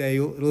someday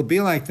it'll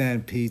be like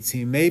that in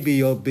PT. Maybe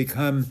you'll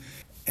become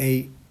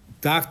a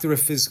doctor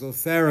of physical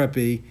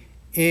therapy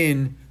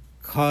in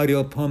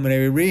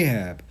cardiopulmonary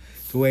rehab.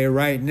 The way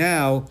right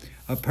now,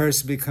 a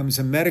person becomes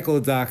a medical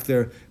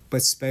doctor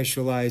but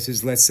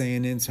specializes, let's say,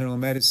 in internal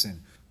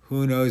medicine.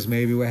 Who knows,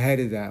 maybe we're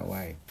headed that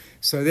way.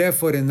 So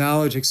therefore, the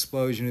knowledge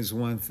explosion is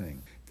one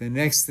thing. The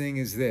next thing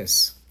is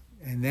this,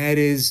 and that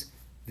is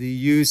the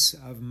use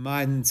of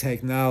modern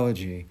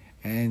technology.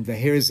 And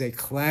here's a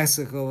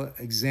classical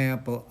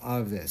example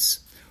of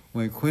this.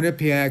 When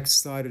Quinnipiac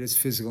started its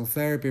physical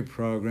therapy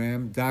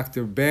program,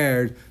 Dr.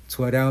 Baird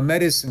taught our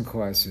medicine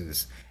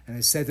courses. And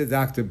I said to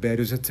Dr. Baird,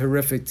 who's a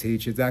terrific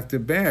teacher, Dr.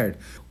 Baird,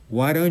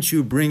 why don't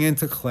you bring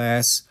into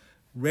class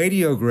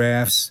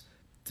radiographs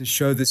to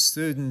show the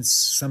students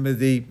some of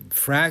the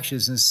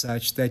fractures and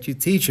such that you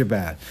teach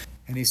about?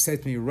 And he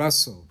said to me,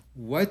 Russell,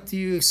 what do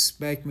you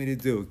expect me to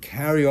do?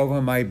 Carry over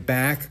my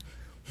back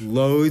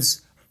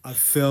loads of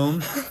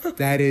film?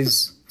 That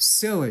is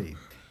silly.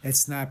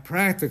 It's not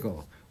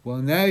practical. Well,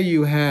 now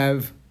you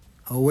have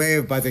a way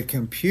of, by the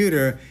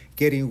computer,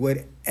 getting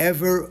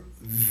whatever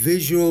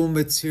visual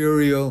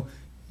material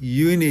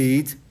you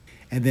need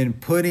and then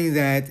putting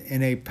that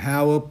in a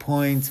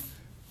PowerPoint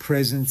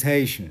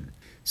presentation.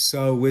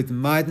 So with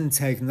modern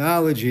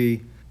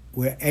technology,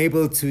 we're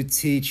able to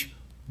teach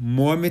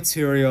more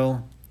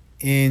material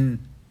in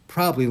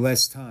probably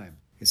less time.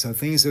 So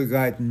things have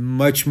gotten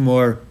much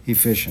more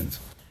efficient.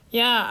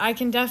 Yeah, I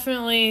can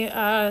definitely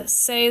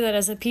say that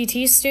as a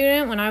PT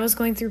student, when I was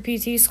going through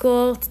PT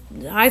school,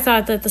 I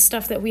thought that the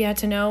stuff that we had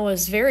to know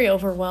was very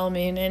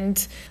overwhelming,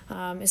 and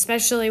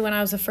especially when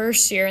I was a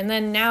first year. And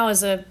then now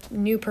as a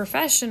new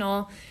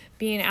professional,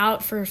 being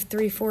out for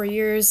 3-4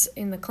 years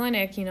in the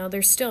clinic,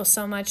 there's still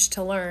so much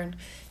to learn,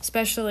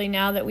 especially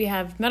now that we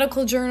have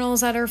medical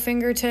journals at our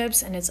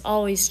fingertips, and it's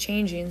always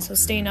changing. So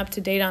staying up to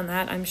date on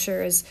that, I'm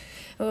sure, is...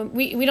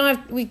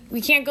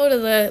 We can't go to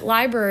the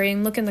library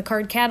and look in the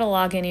card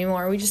catalog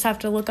anymore. We just have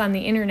to look on the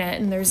internet,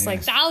 and there's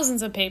like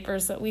thousands of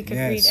papers that we could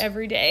read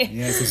every day.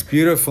 Yes, it's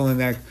beautiful in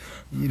that,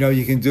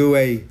 you can do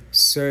a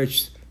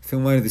search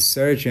through one of the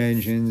search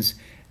engines,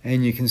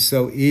 and you can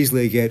so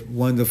easily get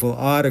wonderful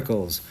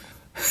articles.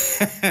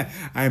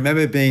 I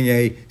remember being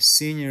a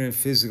senior in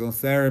physical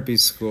therapy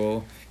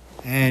school,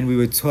 and we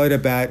were taught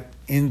about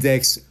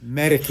Index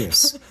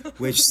Medicus,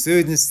 which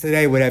students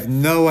today would have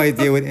no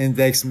idea what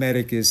Index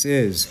Medicus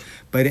is.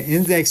 But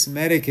Index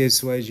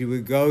Medicus was you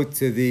would go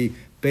to the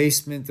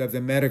basement of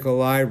the medical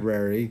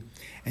library,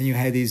 and you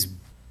had these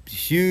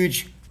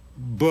huge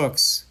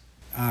books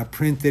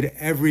printed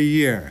every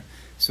year.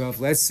 So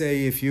let's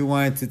say if you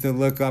wanted to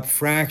look up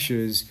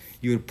fractures,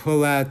 you would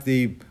pull out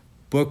the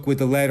book with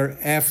the letter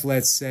F,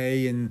 let's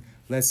say,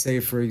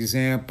 for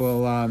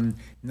example,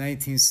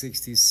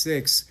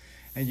 1966,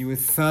 and you would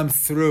thumb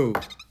through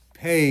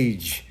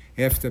page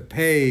after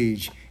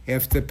page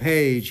after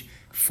page,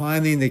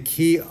 finding the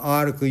key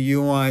article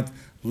you want,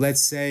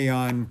 let's say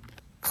on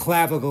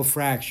clavicle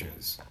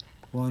fractures.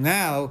 Well,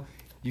 now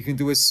you can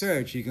do a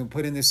search. You can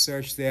put in the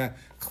search there,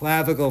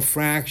 clavicle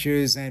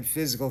fractures and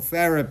physical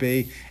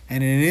therapy,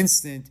 and in an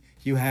instant,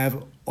 you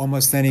have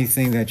almost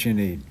anything that you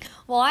need.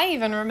 Well, I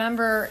even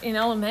remember in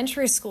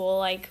elementary school,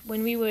 like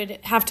when we would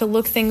have to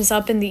look things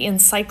up in the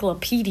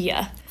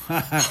encyclopedia.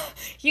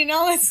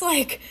 It's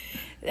like,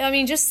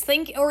 just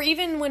think, or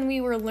even when we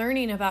were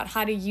learning about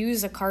how to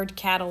use a card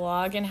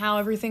catalog and how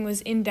everything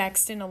was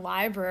indexed in a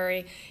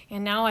library.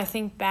 And now I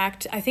think back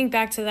to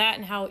that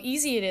and how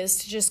easy it is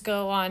to just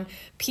go on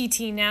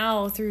PT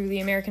Now through the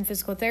American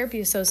Physical Therapy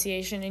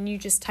Association, and you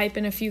just type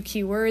in a few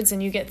keywords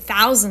and you get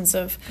thousands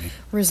of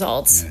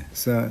results. Yeah.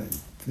 So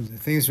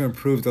things have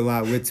improved a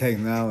lot with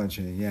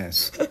technology,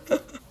 yes.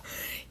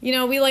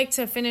 We like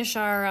to finish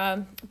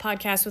our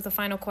podcast with a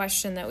final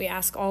question that we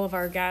ask all of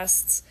our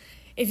guests.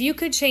 If you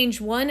could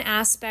change one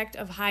aspect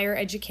of higher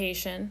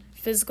education,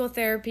 physical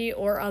therapy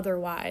or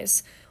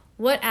otherwise,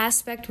 what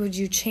aspect would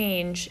you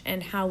change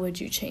and how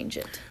would you change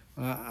it?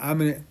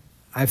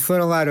 I've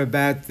thought a lot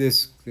about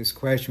this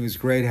question. It was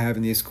great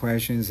having these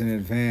questions in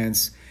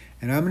advance.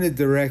 And I'm going to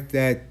direct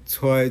that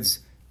towards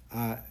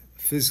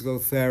physical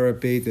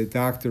therapy, the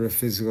doctor of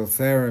physical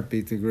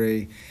therapy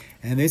degree.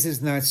 And this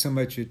is not so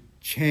much a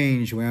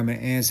change where I'm going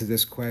to answer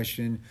this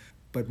question,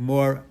 but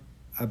more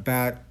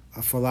about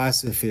a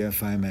philosophy,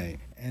 if I may.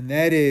 And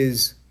that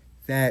is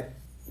that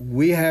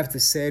we have to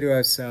say to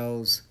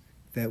ourselves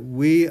that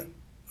we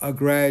are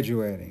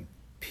graduating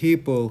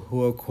people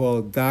who are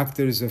called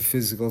doctors of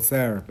physical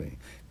therapy.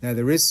 Now,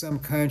 there is some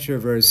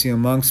controversy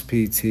amongst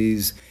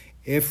PTs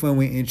if when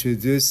we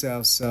introduce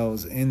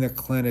ourselves in the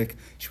clinic,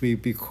 should we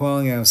be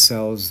calling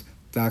ourselves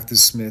Dr.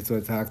 Smith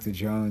or Dr.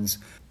 Jones.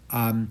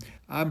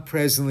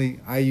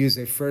 I use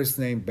a first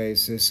name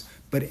basis,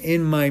 but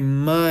in my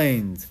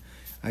mind,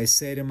 I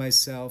say to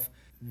myself,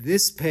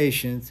 this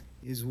patient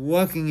is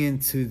walking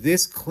into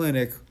this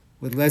clinic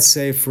with, let's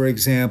say, for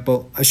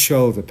example, a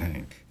shoulder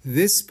pain.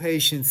 This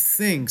patient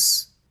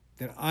thinks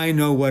that I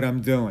know what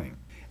I'm doing,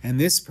 and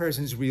this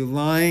person's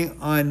relying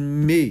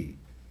on me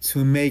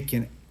to make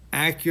an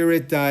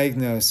accurate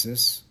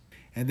diagnosis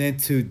and then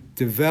to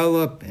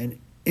develop and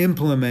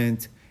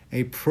implement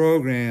a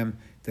program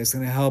that's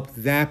going to help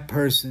that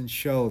person's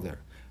shoulder.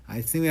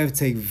 I think we have to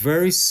take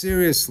very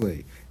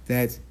seriously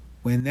that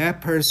when that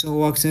person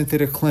walks into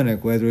the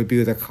clinic, whether it be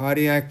with a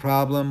cardiac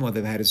problem or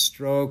they've had a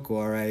stroke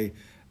or a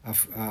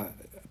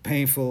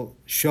painful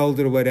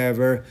shoulder or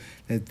whatever,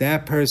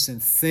 that person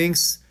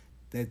thinks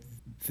that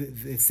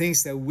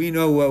we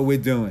know what we're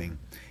doing.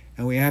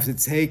 And we have to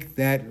take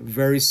that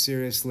very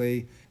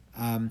seriously.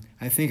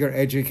 I think our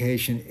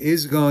education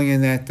is going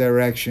in that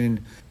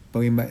direction, but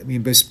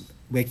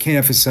we can't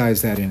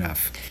emphasize that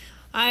enough.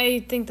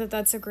 I think that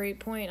that's a great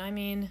point. I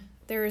mean,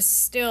 there is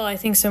still, I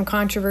think, some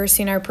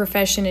controversy in our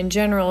profession in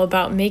general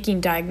about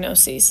making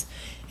diagnoses.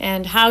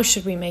 And how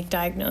should we make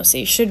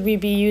diagnoses? Should we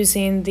be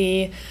using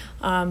the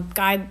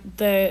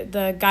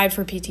guide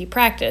for PT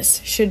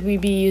practice? Should we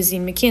be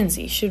using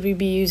McKinsey? Should we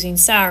be using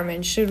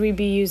Sauerman? Should we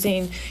be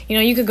using,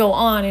 you could go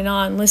on and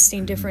on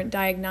listing different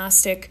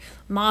diagnostic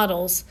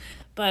models.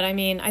 But I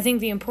mean, I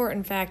think the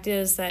important fact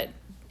is that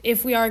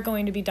if we are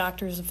going to be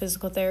doctors of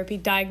physical therapy,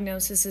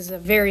 diagnosis is a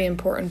very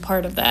important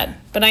part of that.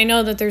 But I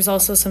know that there's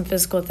also some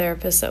physical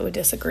therapists that would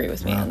disagree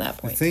with me on that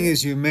point. The thing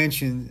is, you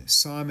mentioned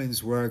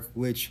Sauerman's work,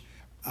 which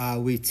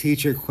we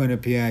teach at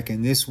Quinnipiac,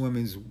 and this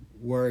woman's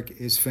work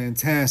is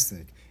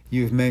fantastic.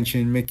 You've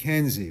mentioned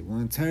McKenzie. Well,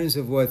 in terms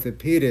of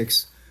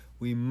orthopedics,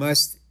 we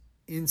must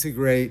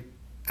integrate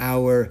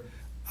our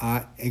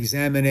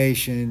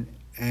examination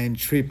and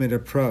treatment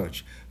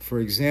approach.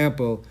 For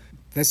example,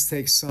 let's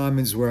take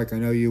Sauerman's work. I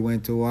know you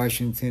went to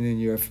Washington and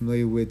you're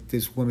familiar with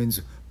this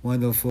woman's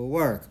wonderful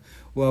work.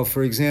 Well,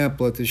 for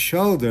example, at the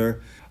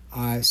shoulder,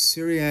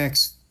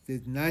 Cyriax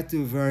did not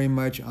do very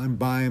much on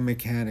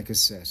biomechanic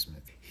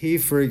assessment. He,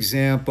 for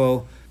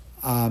example,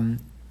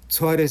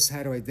 taught us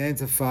how to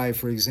identify,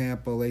 for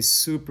example, a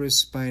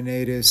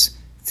supraspinatus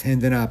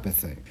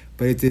tendinopathy,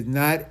 but it did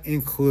not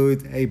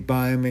include a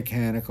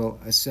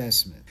biomechanical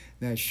assessment.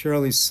 Now,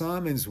 Shirley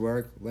Sauerman's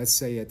work, let's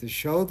say at the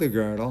shoulder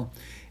girdle,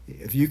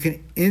 if you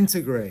can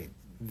integrate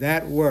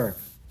that work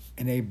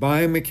in a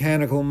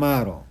biomechanical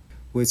model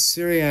with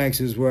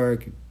Cyriax's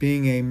work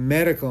being a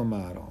medical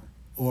model,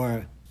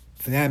 or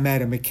for that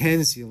matter,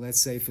 McKenzie,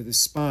 let's say for the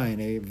spine,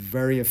 a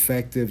very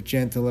effective,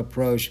 gentle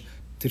approach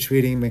to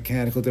treating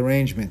mechanical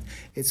derangement.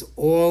 It's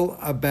all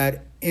about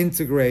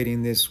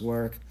integrating this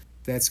work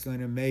that's going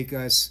to make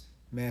us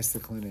master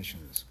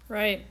clinicians.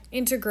 Right.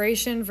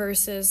 Integration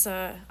versus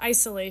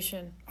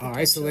isolation.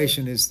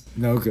 Isolation is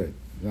no good.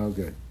 No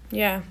good.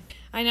 Yeah.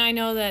 And I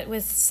know that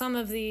with some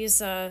of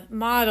these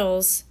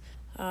models,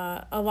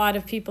 a lot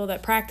of people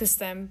that practice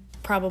them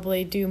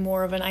probably do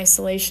more of an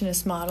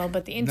isolationist model,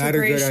 but the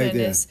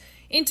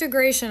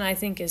integration I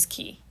think is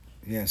key.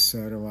 Yes,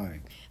 so do I.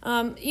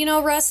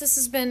 Russ, this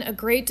has been a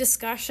great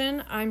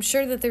discussion. I'm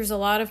sure that there's a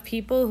lot of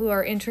people who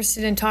are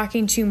interested in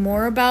talking to you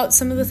more about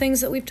some of the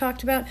things that we've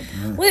talked about.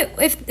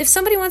 If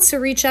somebody wants to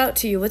reach out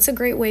to you, what's a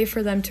great way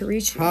for them to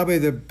reach you? Probably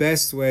the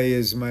best way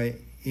is my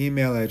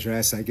email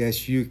address. I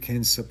guess you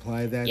can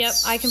supply that. Yep,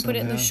 I can put it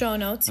in the show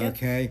notes. Yep.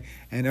 Okay,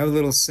 and a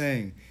little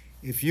saying,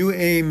 if you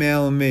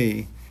email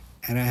me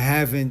and I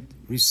haven't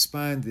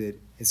responded,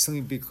 it's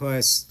simply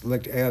because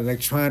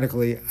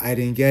electronically I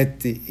didn't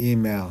get the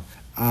email.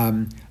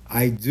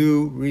 I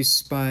do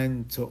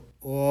respond to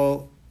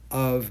all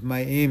of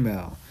my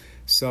email.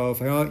 So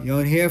if you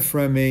don't hear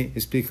from me,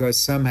 it's because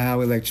somehow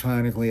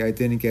electronically I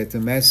didn't get the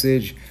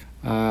message.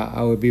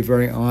 I would be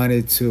very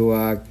honored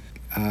to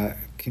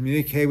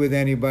communicate with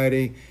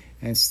anybody.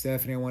 And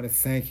Stephanie, I want to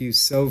thank you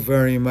so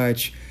very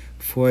much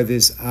for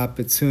this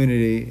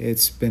opportunity.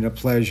 It's been a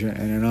pleasure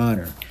and an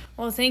honor.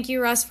 Well, thank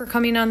you, Russ, for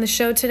coming on the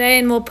show today.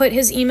 And we'll put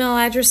his email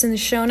address in the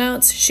show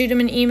notes. Shoot him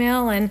an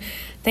email, and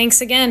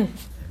thanks again.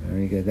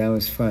 Very good. That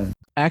was fun.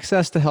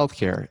 Access to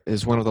healthcare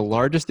is one of the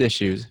largest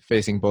issues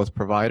facing both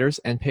providers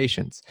and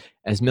patients,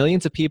 as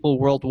millions of people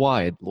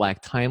worldwide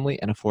lack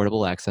timely and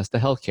affordable access to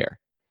healthcare.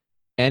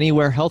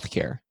 Anywhere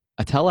Healthcare,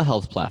 a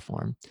telehealth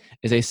platform,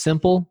 is a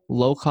simple,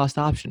 low-cost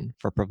option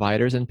for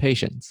providers and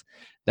patients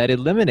that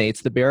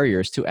eliminates the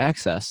barriers to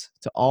access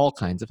to all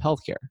kinds of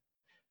healthcare.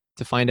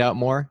 To find out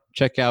more,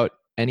 check out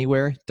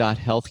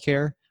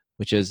anywhere.healthcare,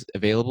 which is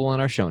available on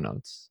our show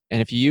notes.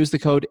 And if you use the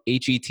code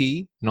HET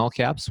in all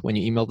caps when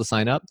you email to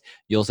sign up,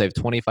 you'll save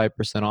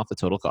 25% off the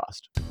total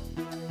cost.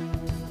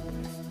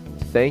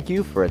 Thank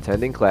you for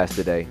attending class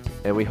today,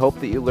 and we hope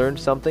that you learned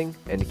something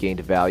and gained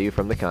value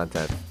from the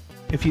content.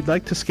 If you'd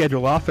like to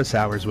schedule office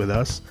hours with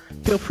us,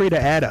 feel free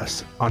to add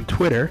us on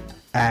Twitter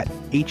at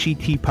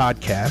HET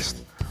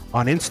Podcast,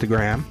 on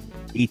Instagram,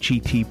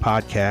 HET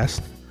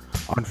Podcast,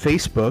 on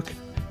Facebook,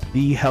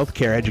 the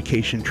Healthcare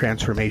Education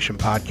Transformation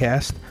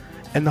Podcast,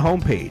 and the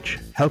homepage,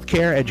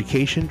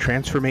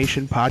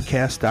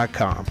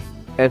 healthcareeducationtransformationpodcast.com.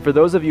 And for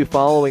those of you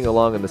following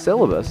along in the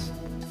syllabus,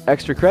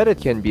 extra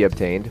credit can be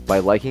obtained by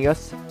liking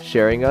us,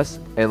 sharing us,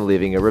 and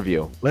leaving a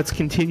review. Let's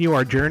continue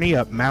our journey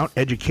up Mount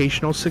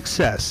Educational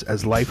Success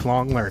as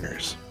lifelong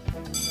learners.